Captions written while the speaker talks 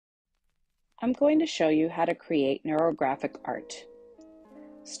I'm going to show you how to create neurographic art.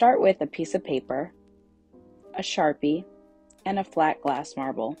 Start with a piece of paper, a Sharpie, and a flat glass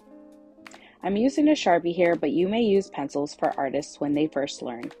marble. I'm using a Sharpie here, but you may use pencils for artists when they first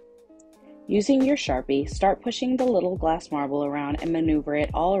learn. Using your Sharpie, start pushing the little glass marble around and maneuver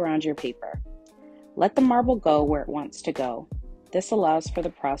it all around your paper. Let the marble go where it wants to go. This allows for the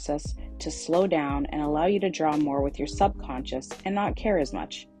process to slow down and allow you to draw more with your subconscious and not care as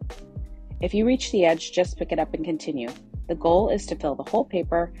much. If you reach the edge, just pick it up and continue. The goal is to fill the whole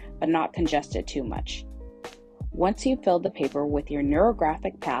paper, but not congest it too much. Once you've filled the paper with your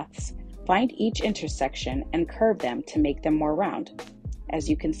neurographic paths, find each intersection and curve them to make them more round. As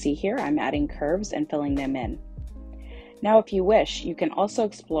you can see here, I'm adding curves and filling them in. Now, if you wish, you can also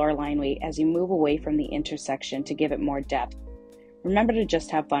explore line weight as you move away from the intersection to give it more depth. Remember to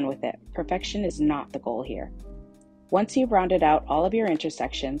just have fun with it. Perfection is not the goal here. Once you've rounded out all of your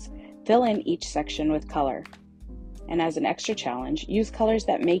intersections, fill in each section with color. And as an extra challenge, use colors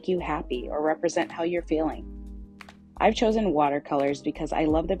that make you happy or represent how you're feeling. I've chosen watercolors because I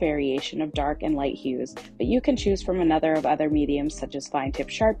love the variation of dark and light hues, but you can choose from another of other mediums such as fine-tip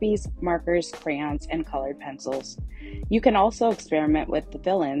Sharpies, markers, crayons, and colored pencils. You can also experiment with the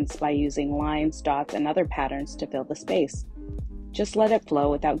fill-ins by using lines, dots, and other patterns to fill the space. Just let it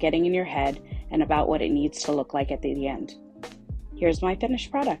flow without getting in your head and about what it needs to look like at the end. Here's my finished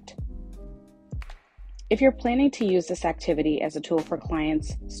product. If you're planning to use this activity as a tool for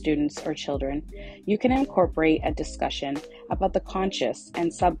clients, students, or children, you can incorporate a discussion about the conscious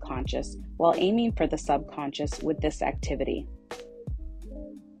and subconscious while aiming for the subconscious with this activity.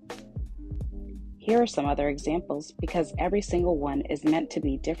 Here are some other examples because every single one is meant to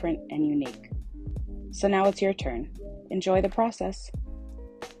be different and unique. So now it's your turn. Enjoy the process.